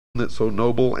that so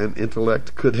noble an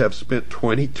intellect could have spent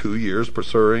 22 years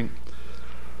pursuing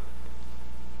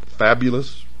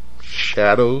fabulous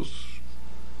shadows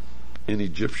in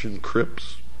Egyptian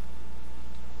crypts?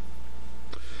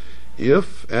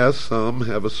 If, as some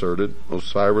have asserted,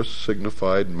 Osiris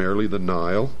signified merely the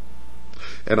Nile,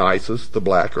 and Isis the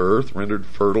black earth rendered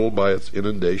fertile by its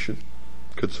inundation,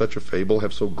 could such a fable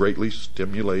have so greatly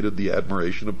stimulated the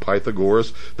admiration of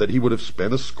Pythagoras that he would have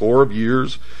spent a score of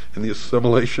years in the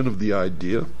assimilation of the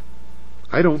idea?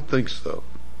 I don't think so.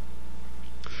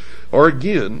 Or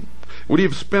again, would he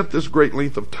have spent this great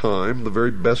length of time, the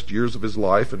very best years of his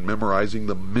life, in memorizing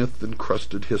the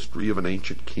myth-encrusted history of an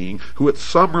ancient king who at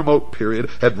some remote period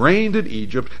had reigned in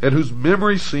Egypt and whose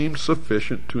memory seemed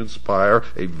sufficient to inspire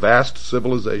a vast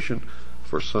civilization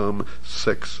for some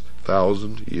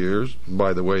 6,000 years?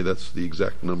 By the way, that's the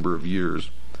exact number of years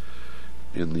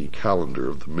in the calendar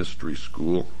of the Mystery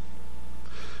School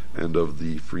and of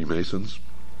the Freemasons.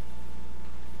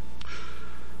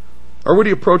 Or would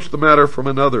he approach the matter from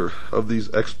another of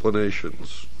these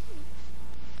explanations?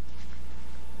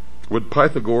 Would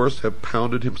Pythagoras have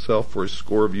pounded himself for a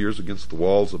score of years against the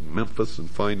walls of Memphis and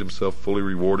find himself fully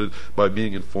rewarded by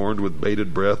being informed with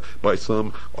bated breath by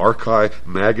some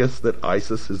archimagus that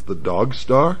Isis is the dog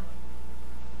star?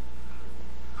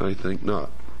 I think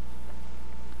not.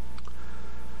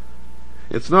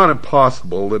 It's not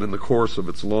impossible that in the course of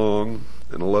its long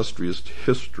and illustrious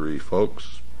history,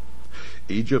 folks,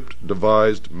 Egypt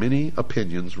devised many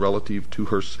opinions relative to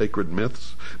her sacred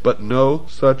myths, but no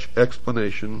such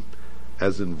explanation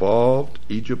as involved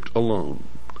Egypt alone,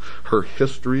 her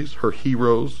histories, her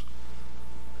heroes,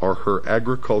 or her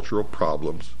agricultural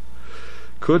problems,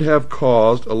 could have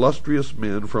caused illustrious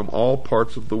men from all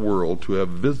parts of the world to have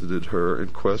visited her in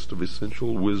quest of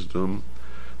essential wisdom,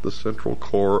 the central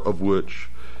core of which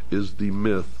is the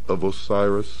myth of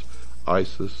Osiris,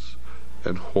 Isis,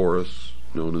 and Horus,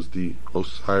 known as the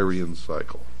Osirian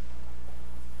cycle.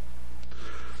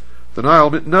 The Nile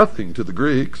meant nothing to the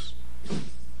Greeks,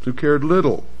 who cared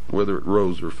little whether it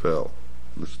rose or fell.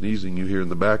 The sneezing you hear in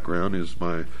the background is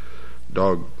my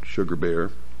dog Sugar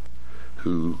Bear,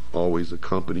 who always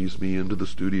accompanies me into the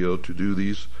studio to do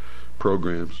these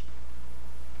programs.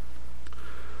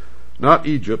 Not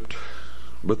Egypt,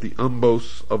 but the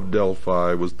Umbos of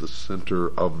Delphi was the center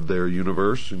of their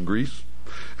universe in Greece,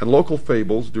 and local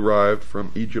fables derived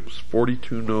from Egypt's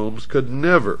 42 gnomes could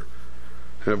never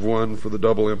have won for the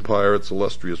double empire its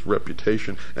illustrious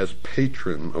reputation as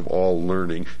patron of all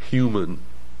learning, human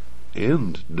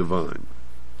and divine.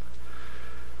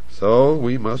 So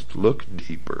we must look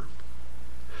deeper.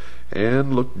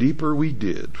 And look deeper we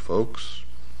did, folks,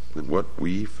 and what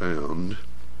we found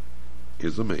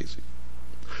is amazing.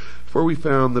 For we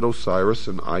found that Osiris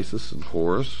and Isis and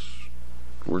Horus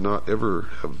were not ever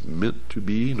have meant to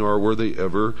be, nor were they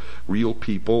ever real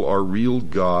people or real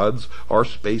gods or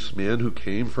spacemen who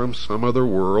came from some other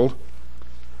world.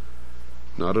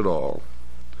 Not at all.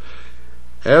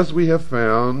 As we have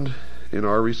found in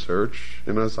our research,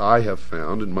 and as I have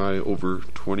found in my over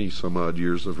 20-some-odd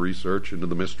years of research into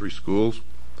the mystery schools,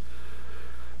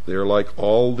 they are like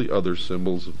all the other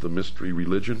symbols of the mystery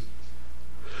religion.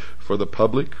 For the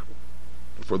public,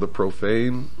 for the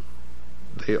profane,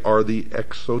 they are the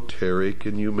exoteric,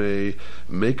 and you may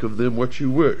make of them what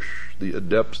you wish. The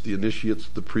adepts, the initiates,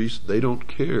 the priests, they don't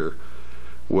care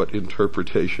what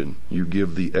interpretation you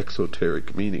give the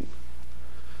exoteric meaning.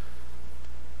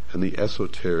 And the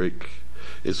esoteric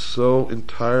is so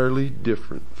entirely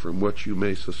different from what you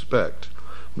may suspect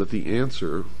that the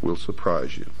answer will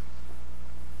surprise you.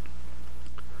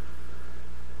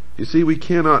 You see, we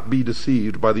cannot be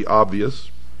deceived by the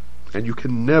obvious, and you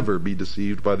can never be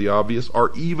deceived by the obvious,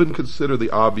 or even consider the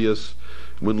obvious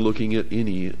when looking at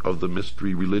any of the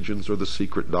mystery religions or the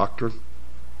secret doctrine.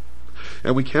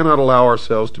 And we cannot allow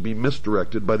ourselves to be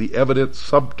misdirected by the evident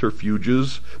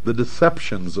subterfuges, the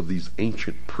deceptions of these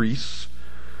ancient priests,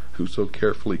 who so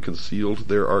carefully concealed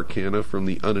their arcana from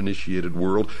the uninitiated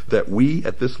world that we,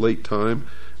 at this late time,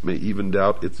 may even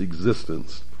doubt its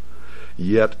existence.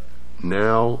 Yet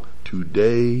now,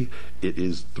 today, it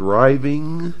is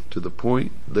thriving to the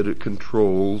point that it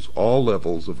controls all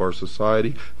levels of our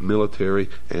society, military,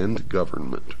 and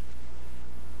government.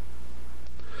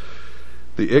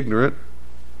 The ignorant,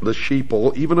 the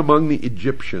sheeple, even among the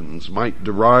Egyptians, might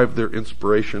derive their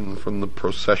inspiration from the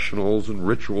processionals and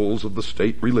rituals of the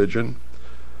state religion,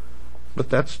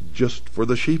 but that's just for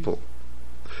the sheeple.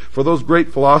 For those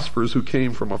great philosophers who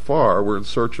came from afar were in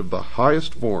search of the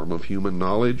highest form of human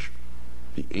knowledge,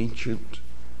 the ancient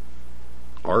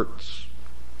arts,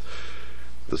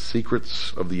 the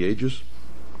secrets of the ages.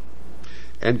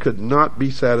 and could not be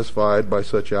satisfied by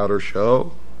such outer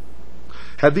show.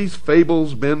 Had these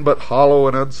fables been but hollow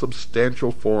and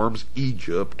unsubstantial forms,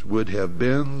 Egypt would have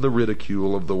been the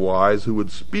ridicule of the wise, who would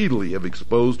speedily have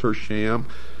exposed her sham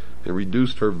and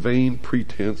reduced her vain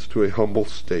pretense to a humble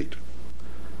state.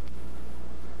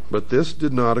 But this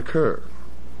did not occur.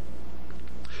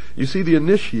 You see, the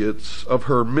initiates of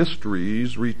her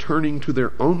mysteries, returning to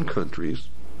their own countries,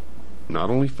 not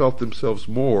only felt themselves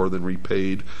more than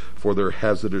repaid for their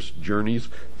hazardous journeys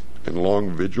and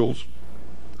long vigils,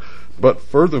 but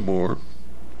furthermore,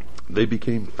 they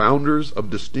became founders of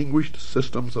distinguished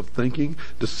systems of thinking,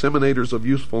 disseminators of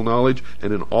useful knowledge,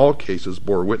 and in all cases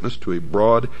bore witness to a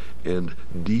broad and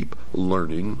deep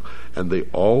learning, and they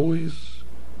always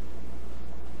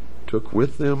took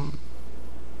with them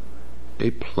a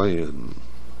plan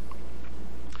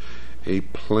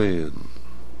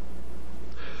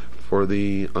for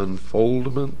the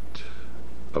unfoldment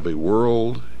of a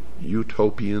world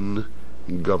utopian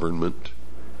government,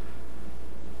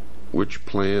 which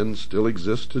plan still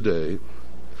exists today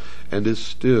and is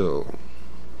still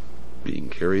being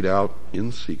carried out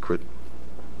in secret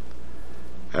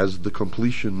as the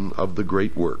completion of the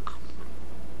great work.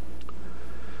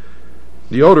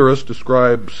 Osiris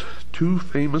describes two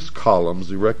famous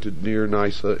columns erected near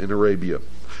Nysa in Arabia,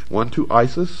 one to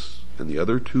Isis and the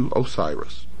other to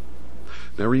Osiris.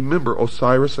 Now remember,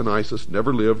 Osiris and Isis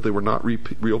never lived, they were not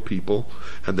real people,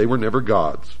 and they were never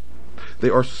gods. They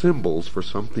are symbols for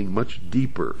something much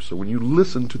deeper. So when you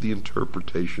listen to the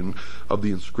interpretation of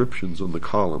the inscriptions on the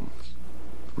columns,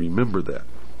 remember that.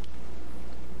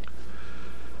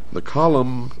 The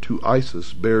column to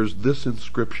Isis bears this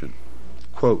inscription,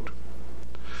 quote,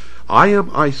 "I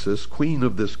am Isis, queen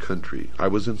of this country. I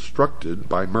was instructed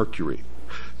by Mercury.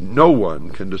 No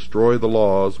one can destroy the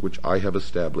laws which I have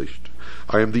established.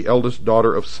 I am the eldest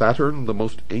daughter of Saturn, the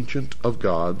most ancient of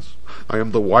gods. I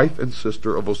am the wife and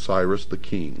sister of Osiris the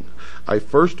king. I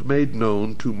first made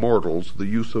known to mortals the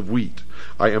use of wheat.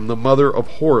 I am the mother of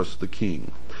Horus the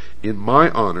king. In my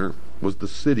honor was the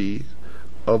city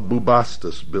of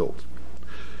Bubastis built.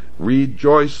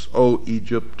 Rejoice, O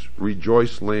Egypt,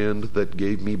 rejoice, land that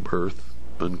gave me birth."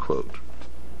 Unquote.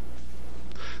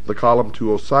 The column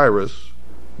to Osiris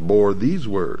bore these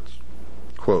words,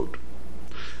 quote,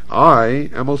 "I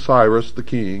am Osiris the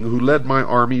king, who led my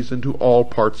armies into all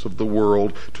parts of the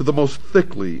world, to the most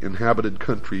thickly inhabited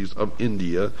countries of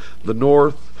India, the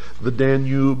north, the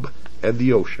Danube, and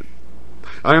the ocean.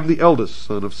 I am the eldest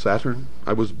son of Saturn.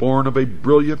 I was born of a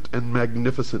brilliant and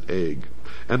magnificent egg,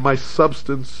 and my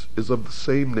substance is of the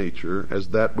same nature as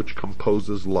that which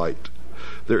composes light.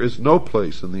 There is no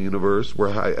place in the universe where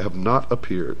I have not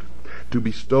appeared, to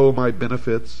bestow my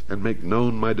benefits and make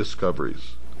known my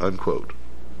discoveries." Unquote.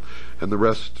 And the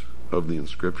rest of the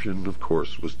inscription, of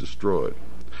course, was destroyed.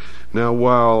 Now,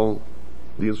 while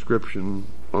the inscription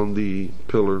on the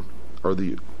pillar, or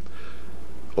the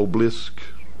obelisk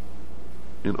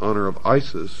in honor of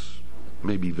Isis,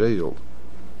 may be veiled,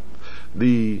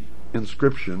 the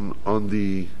inscription on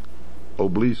the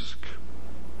obelisk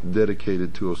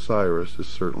dedicated to Osiris is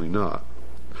certainly not.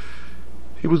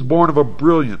 He was born of a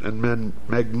brilliant and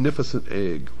magnificent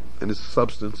egg, and his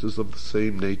substance is of the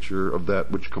same nature of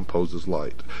that which composes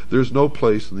light. There is no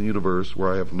place in the universe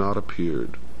where I have not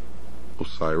appeared.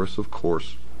 Osiris, of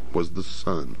course, was the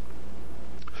sun.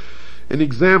 In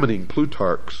examining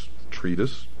Plutarch's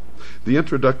treatise, the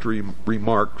introductory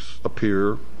remarks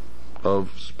appear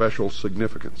of special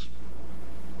significance.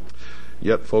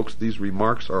 Yet, folks, these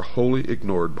remarks are wholly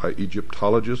ignored by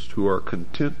Egyptologists, who are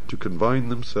content to confine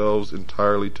themselves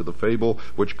entirely to the fable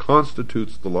which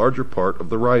constitutes the larger part of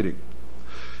the writing.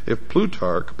 If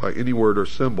Plutarch, by any word or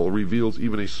symbol, reveals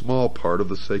even a small part of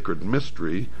the sacred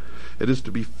mystery, it is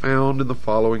to be found in the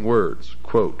following words,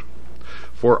 quote,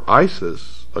 "For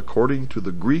Isis, according to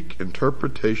the Greek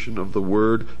interpretation of the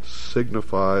word,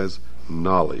 signifies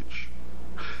knowledge,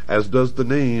 as does the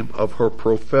name of her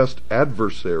professed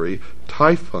adversary,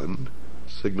 Typhon,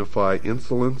 signify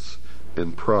insolence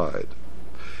and pride.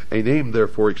 A name,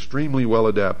 therefore, extremely well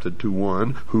adapted to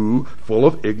one who, full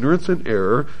of ignorance and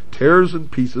error, tears in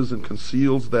pieces and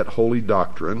conceals that holy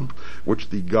doctrine, which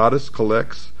the goddess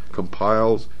collects,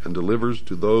 compiles, and delivers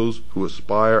to those who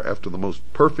aspire after the most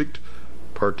perfect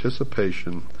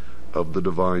participation of the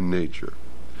divine nature."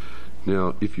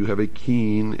 Now, if you have a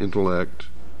keen intellect,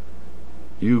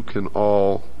 you can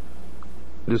all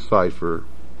decipher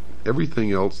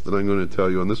everything else that I'm going to tell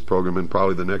you on this program, and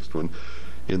probably the next one,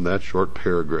 in that short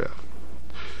paragraph.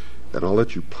 And I'll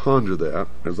let you ponder that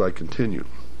as I continue.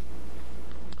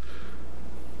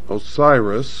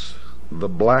 Osiris, the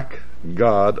black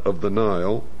god of the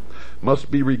Nile,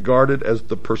 must be regarded as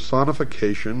the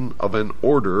personification of an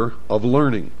order of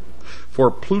learning, for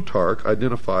Plutarch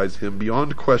identifies him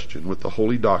beyond question with the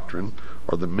holy doctrine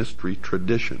or the mystery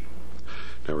tradition.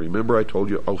 Now remember, I told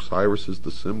you Osiris is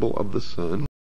the symbol of the sun.